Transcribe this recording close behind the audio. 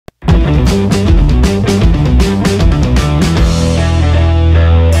Hi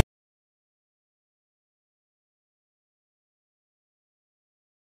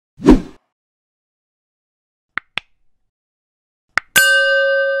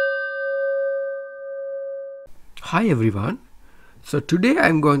everyone. So today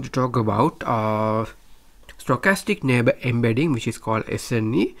I'm going to talk about stochastic neighbor embedding, which is called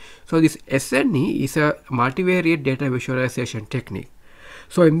tsne. So this tsne is a multivariate data visualization technique.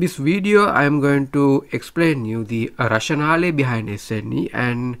 So in this video I'm going to explain you the rationale behind tsne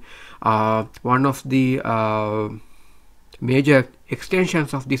and one of the major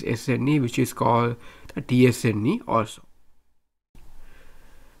extensions of this tsne, which is called tsne also.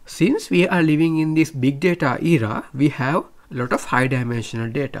 Since we are living in this big data era, we have a lot of high dimensional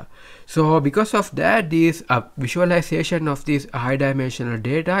data. So because of that, this visualization of this high dimensional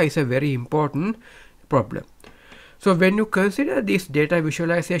data is a very important problem. So when you consider these data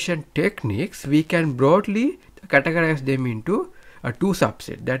visualization techniques, we can broadly categorize them into two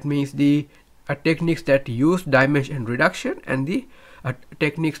subsets. That means the techniques that use dimension reduction and the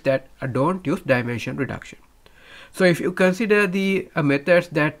techniques that don't use dimension reduction. So if you consider the methods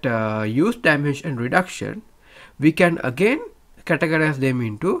that use dimension reduction, we can again categorize them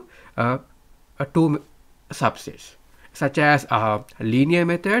into two subsets, such as linear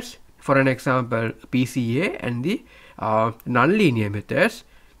methods, for an example PCA, and the non-linear methods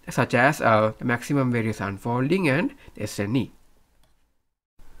such as maximum variance unfolding and SNE.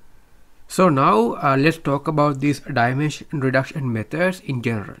 So now let's talk about these dimension reduction methods in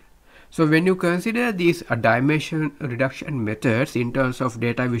general. So when you consider these dimension reduction methods in terms of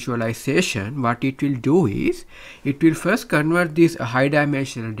data visualization, what it will do is it will first convert these high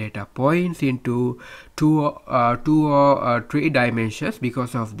dimensional data points into two or three dimensions.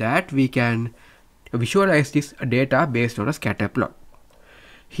 Because of that, we can visualize this data based on a scatter plot.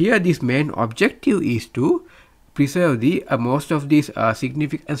 Here this main objective is to preserve the most of these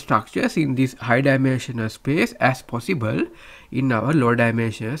significant structures in this high dimensional space as possible in our low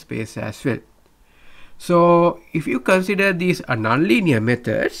dimensional space as well. So if you consider these non-linear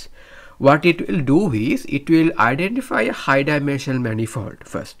methods, what it will do is it will identify a high dimensional manifold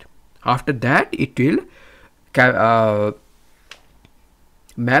first. After that, it will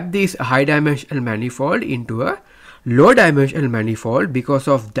map this high dimensional manifold into a low dimensional manifold. Because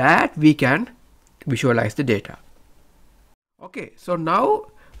of that, we can visualize the data. Okay, so now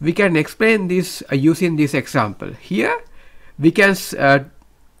we can explain this using this example. Here we can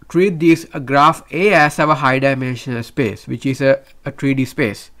treat this graph A as our high dimensional space, which is a 3D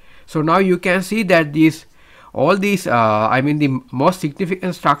space. So now you can see that all these the most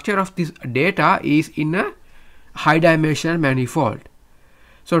significant structure of this data is in a high dimensional manifold.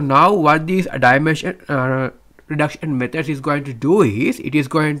 So now what these dimension reduction methods is going to do is it is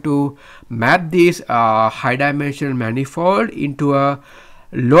going to map this high dimensional manifold into a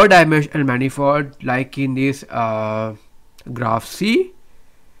low dimensional manifold, like in this graph C.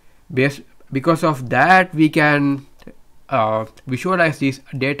 Because of that, we can visualize this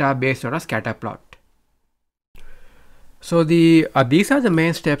data based on a scatter plot. So these are the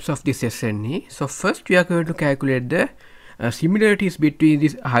main steps of this SNE. So first we are going to calculate the similarities between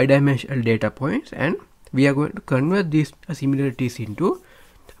these high dimensional data points, and we are going to convert these similarities into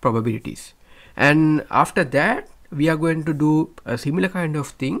probabilities. And after that, we are going to do a similar kind of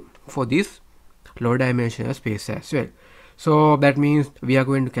thing for this low dimensional space as well. So that means we are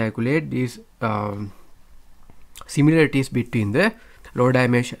going to calculate these similarities between the low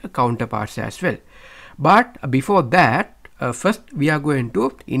dimensional counterparts as well. But before that, first we are going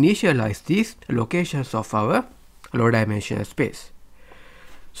to initialize these locations of our low dimensional space.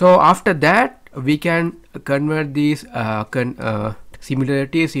 So after that, we can convert these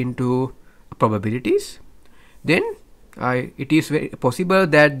similarities into probabilities. Then it is very possible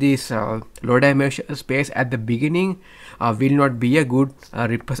that this low dimensional space at the beginning will not be a good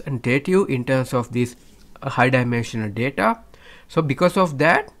representative in terms of this high dimensional data. So because of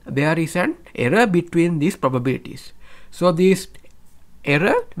that, there is an error between these probabilities. So this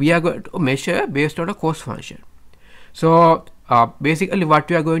error we are going to measure based on a cost function. So basically what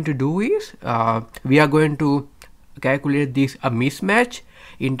we are going to do is we are going to calculate this mismatch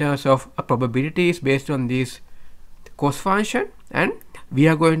in terms of probabilities based on this cost function, and we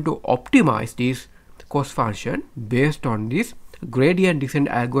are going to optimize this cost function based on this gradient descent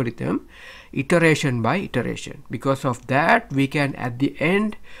algorithm iteration by iteration. Because of that, we can at the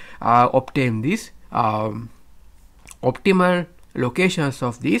end obtain this optimal locations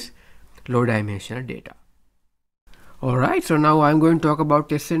of this low dimensional data. Alright, so now I'm going to talk about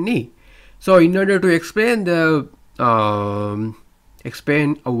tsne. So in order to explain the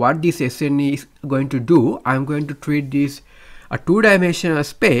explain what this SNE is going to do, I'm going to treat this a two-dimensional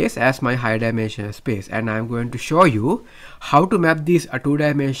space as my high-dimensional space, and I'm going to show you how to map this a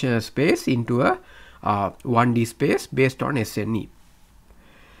two-dimensional space into a 1D space based on SNE.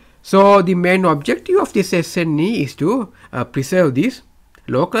 So the main objective of this SNE is to preserve this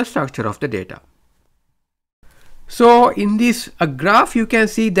local structure of the data. So in this graph, you can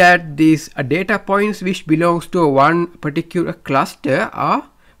see that these data points which belongs to one particular cluster are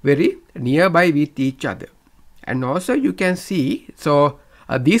very nearby with each other. And also you can see, so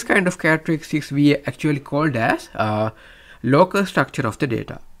these kind of characteristics we actually called as local structure of the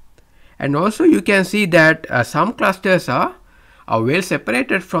data. And also you can see that some clusters are well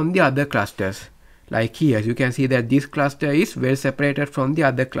separated from the other clusters. Like here, you can see that this cluster is well separated from the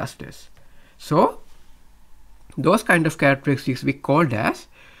other clusters. So those kind of characteristics we called as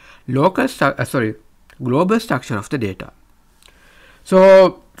global structure of the data.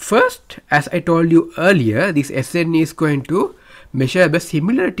 So first, as I told you earlier, this SNE is going to measure the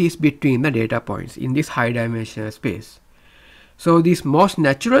similarities between the data points in this high dimensional space. So this most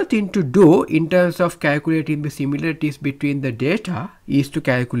natural thing to do in terms of calculating the similarities between the data is to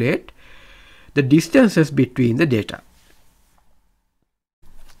calculate the distances between the data.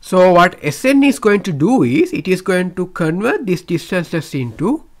 So what SNE is going to do is it is going to convert these distances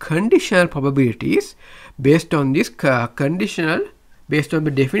into conditional probabilities based on this based on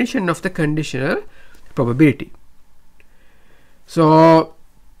the definition of the conditional probability. So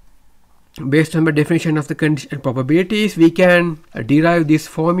based on the definition of the conditional probabilities, we can derive this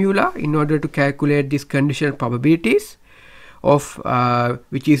formula in order to calculate these conditional probabilities of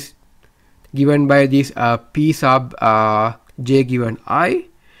which is given by this P sub j given I.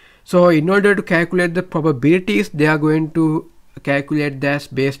 So in order to calculate the probabilities, they are going to calculate that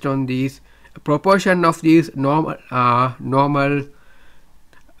based on these proportion of these normal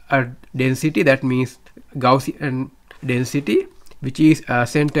density, that means Gaussian density, which is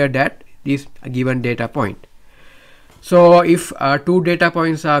centered at this given data point. So if two data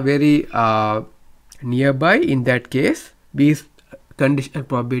points are very nearby, in that case these conditional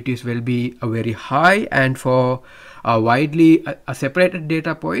probabilities will be very high, and for widely separated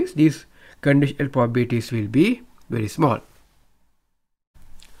data points, these conditional probabilities will be very small.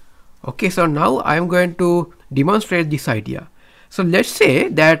 Okay, so now I am going to demonstrate this idea. So let's say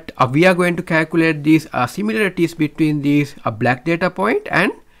that we are going to calculate these similarities between these black data point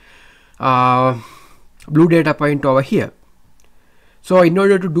and blue data point over here. So in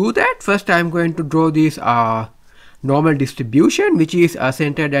order to do that, first I am going to draw this normal distribution which is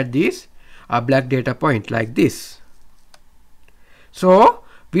centered at this black data point like this. So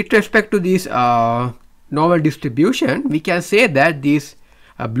with respect to this normal distribution, we can say that this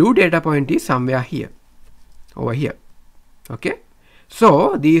blue data point is somewhere here, over here. Okay,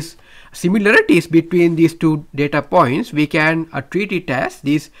 so these similarities between these two data points, we can treat it as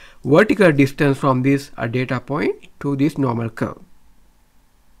this vertical distance from this data point to this normal curve.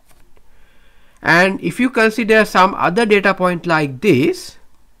 And if you consider some other data point like this,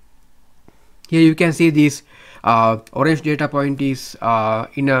 here you can see this orange data point is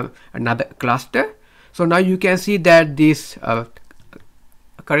in another cluster. So now you can see that this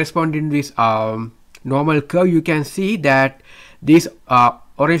corresponding this normal curve, you can see that this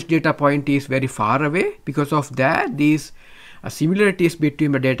orange data point is very far away. Because of that, these similarities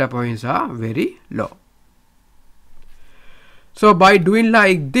between the data points are very low. So by doing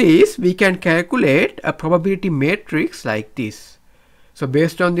like this, we can calculate a probability matrix like this. So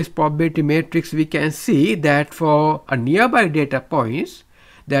based on this probability matrix, we can see that for a nearby data points,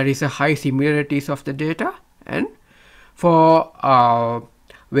 there is a high similarities of the data, and for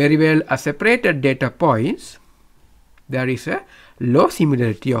very well separated data points, there is a low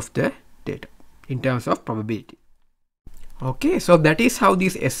similarity of the data in terms of probability. Okay, so that is how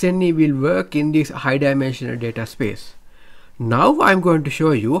this SNE will work in this high dimensional data space. Now I am going to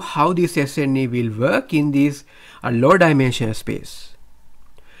show you how this SNE will work in this low dimensional space.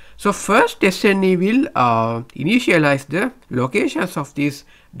 So first, SNE will initialize the locations of these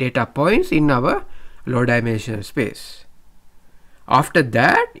data points in our low dimensional space. After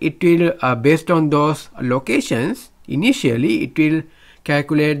that, it will based on those locations, initially it will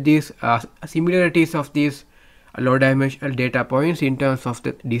calculate these similarities of these low dimensional data points in terms of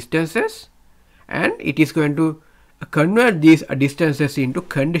the distances, and it is going to convert these distances into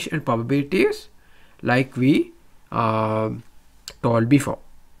conditional probabilities like we told before,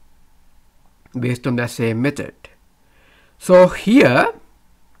 based on the same method. So here,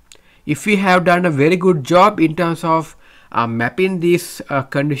 if we have done a very good job in terms of mapping these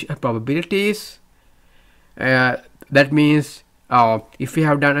conditional probabilities, that means if we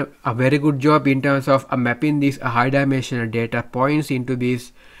have done a very good job in terms of mapping these high dimensional data points into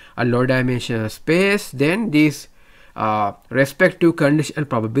this low dimensional space, then these respective conditional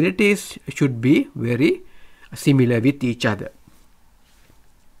probabilities should be very similar with each other.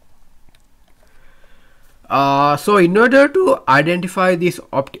 So in order to identify these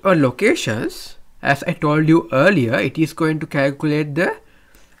optimal locations, as I told you earlier, it is going to calculate the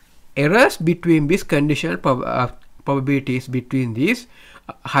errors between these conditional probabilities between these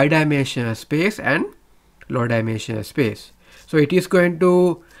high dimensional space and low dimensional space. So it is going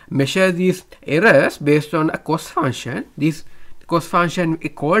to measure these errors based on a cost function. This cost function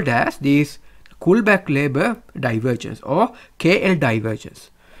is called as this Kullback-Leibler divergence or KL divergence.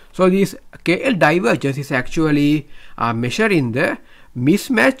 So this KL divergence is actually measuring the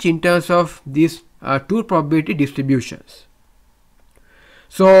mismatch in terms of these two probability distributions.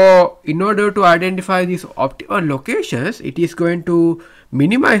 So in order to identify these optimal locations, it is going to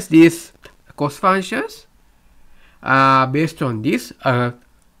minimize these cost functions based on this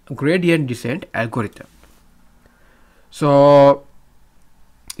gradient descent algorithm. So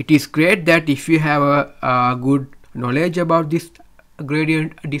it is great that if you have a good knowledge about this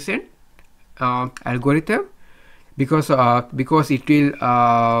gradient descent algorithm, because it will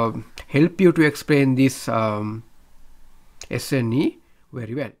help you to explain this SNE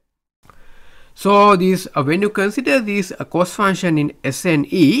very well. So this when you consider this cost function in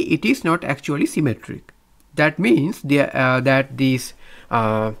SNE, it is not actually symmetric. That means that this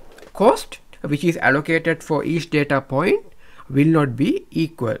cost which is allocated for each data point will not be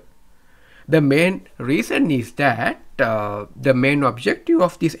equal. The main reason is that the main objective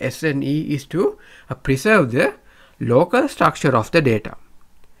of this SNE is to preserve the local structure of the data.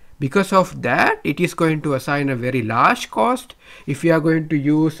 Because of that, it is going to assign a very large cost if you are going to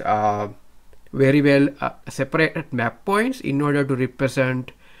use very well separated map points in order to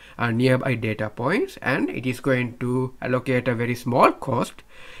represent nearby data points, and it is going to allocate a very small cost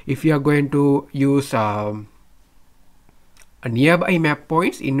if you are going to use nearby map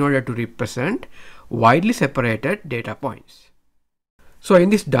points in order to represent widely separated data points. So in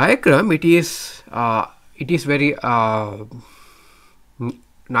this diagram, it is very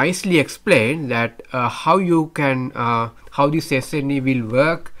nicely explained that how you can how this SNE will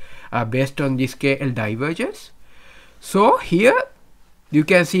work based on this KL divergence. So here you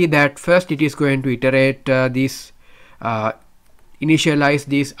can see that first it is going to iterate this initialize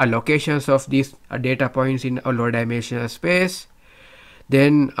these allocations of these data points in a low dimensional space.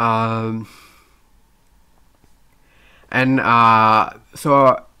 Then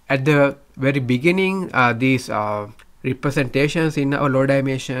so at the very beginning, these representations in a low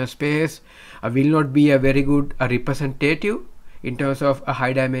dimensional space will not be a very good representative in terms of a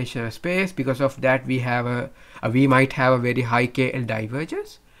high dimensional space. Because of that, we might have a very high KL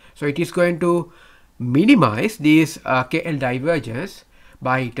divergence. So it is going to minimize this KL divergence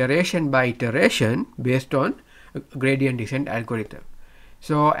by iteration based on gradient descent algorithm.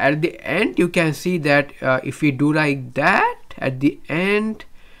 So at the end, you can see that if we do like that, at the end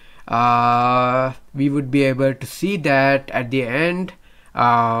we would be able to see that at the end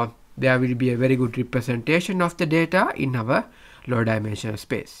there will be a very good representation of the data in our low dimensional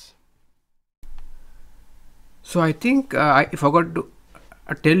space. So I think I forgot to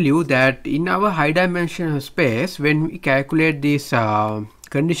tell you that in our high dimensional space, when we calculate these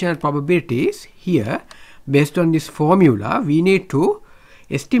conditional probabilities here based on this formula, we need to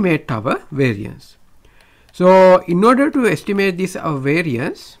estimate our variance. So in order to estimate this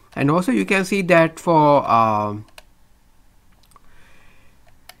variance, and also you can see that for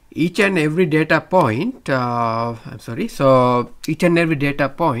each and every data point, so each and every data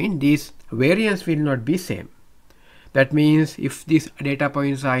point, this variance will not be same. That means if these data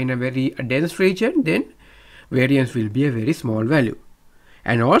points are in a very dense region, then variance will be a very small value.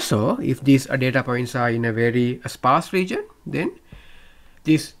 And also if these data points are in a very sparse region, then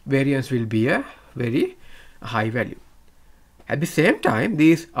this variance will be a very high value. At the same time,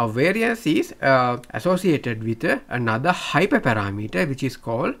 this variance is associated with another hyperparameter which is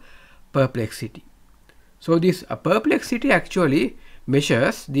called perplexity. So this perplexity actually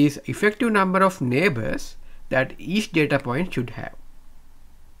measures this effective number of neighbors that each data point should have.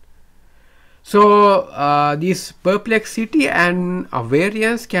 So this perplexity and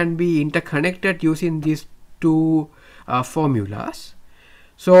variance can be interconnected using these two formulas.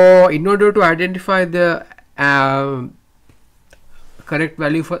 So in order to identify the correct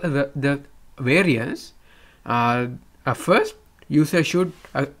value for the variance, first user should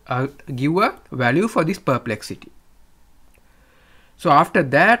give a value for this perplexity. So after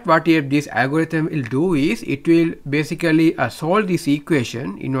that, what this algorithm will do is it will basically solve this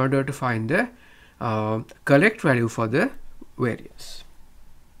equation in order to find the correct value for the variance.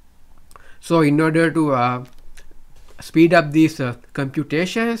 So in order to speed up these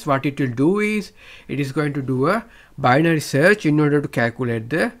computations, what it will do is it is going to do a binary search in order to calculate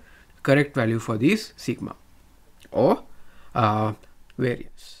the correct value for this sigma or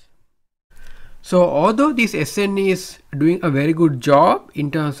variance. So although this tsne is doing a very good job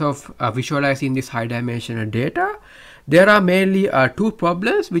in terms of visualizing this high dimensional data, there are mainly two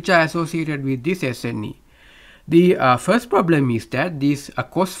problems which are associated with this tsne. The first problem is that this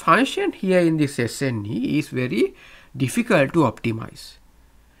cost function here in this tsne is very difficult to optimize,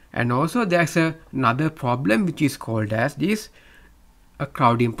 and also there's another problem which is called as this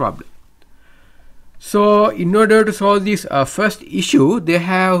crowding problem. So in order to solve this first issue, they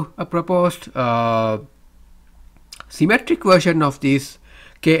have a proposed symmetric version of this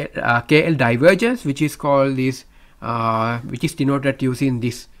KL divergence, which is called this which is denoted using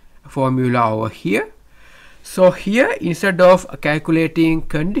this formula over here. So here, instead of calculating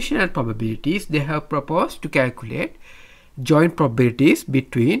conditional probabilities, they have proposed to calculate joint probabilities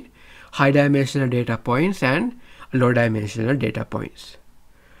between high dimensional data points and low dimensional data points.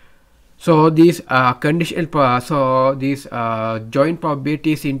 So these joint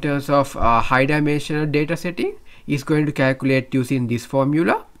probabilities in terms of high dimensional data setting is going to calculate using this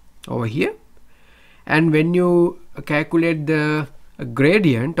formula over here. And when you calculate the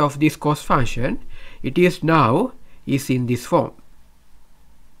gradient of this cost function, it is now in this form.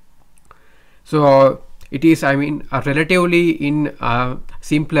 So it is, I mean, relatively in a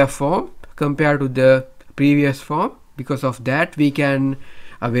simpler form compared to the previous form. Because of that, we can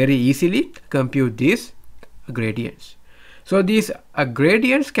very easily compute these gradients. So these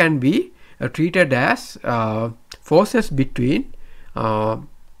gradients can be treated as forces between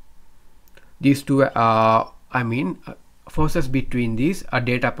these two forces between these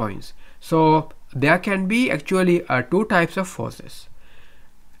data points. So there can be actually two types of forces: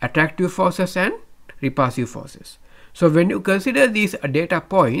 attractive forces and repulsive forces. So when you consider these data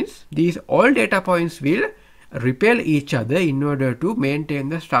points, all data points will repel each other in order to maintain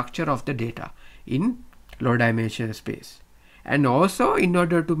the structure of the data in low dimensional space. And also, in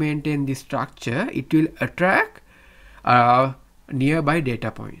order to maintain this structure, it will attract nearby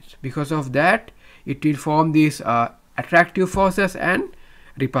data points. Because of that, it will form these attractive forces and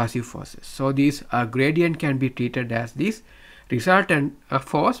repulsive forces. So this gradient can be treated as this resultant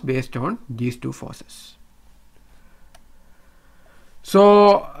force based on these two forces.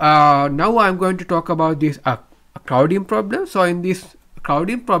 So now I'm going to talk about this crowding problem. So in this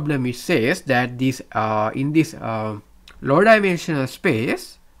crowding problem, it says that this in this low dimensional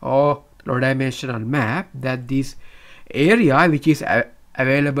space or low dimensional map, that this area which is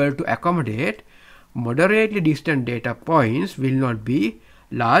available to accommodate moderately distant data points will not be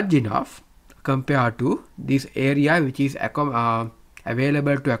large enough compared to this area which is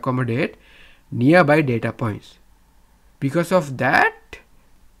available to accommodate nearby data points. Because of that,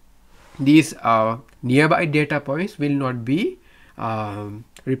 these nearby data points will not be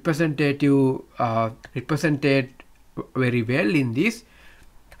represented very well in this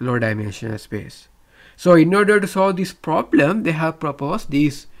low dimensional space. So in order to solve this problem, they have proposed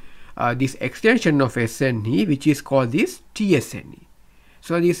this extension of tsne, which is called this tsne.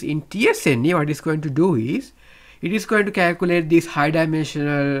 So this in tsne, what it's going to do is it is going to calculate these high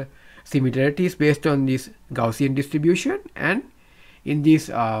dimensional similarities based on this Gaussian distribution, and in this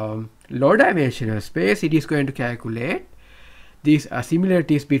low dimensional space, it is going to calculate these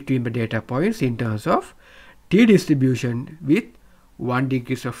similarities between the data points in terms of t distribution with 1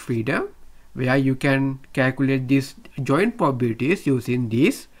 degree of freedom, where you can calculate these joint probabilities using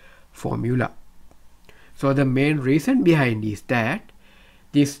this formula. So the main reason behind is that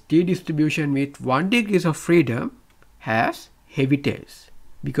this t distribution with 1 degree of freedom has heavy tails.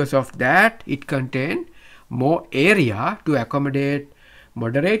 Because of that, it contains more area to accommodate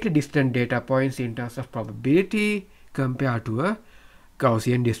moderately distant data points in terms of probability compared to a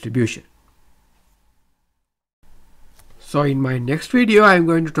Gaussian distribution. So in my next video, I am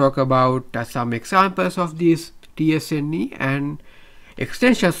going to talk about some examples of this tsne and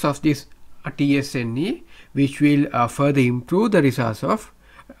extensions of this tsne, which will further improve the results of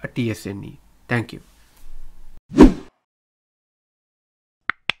tsne. Thank you.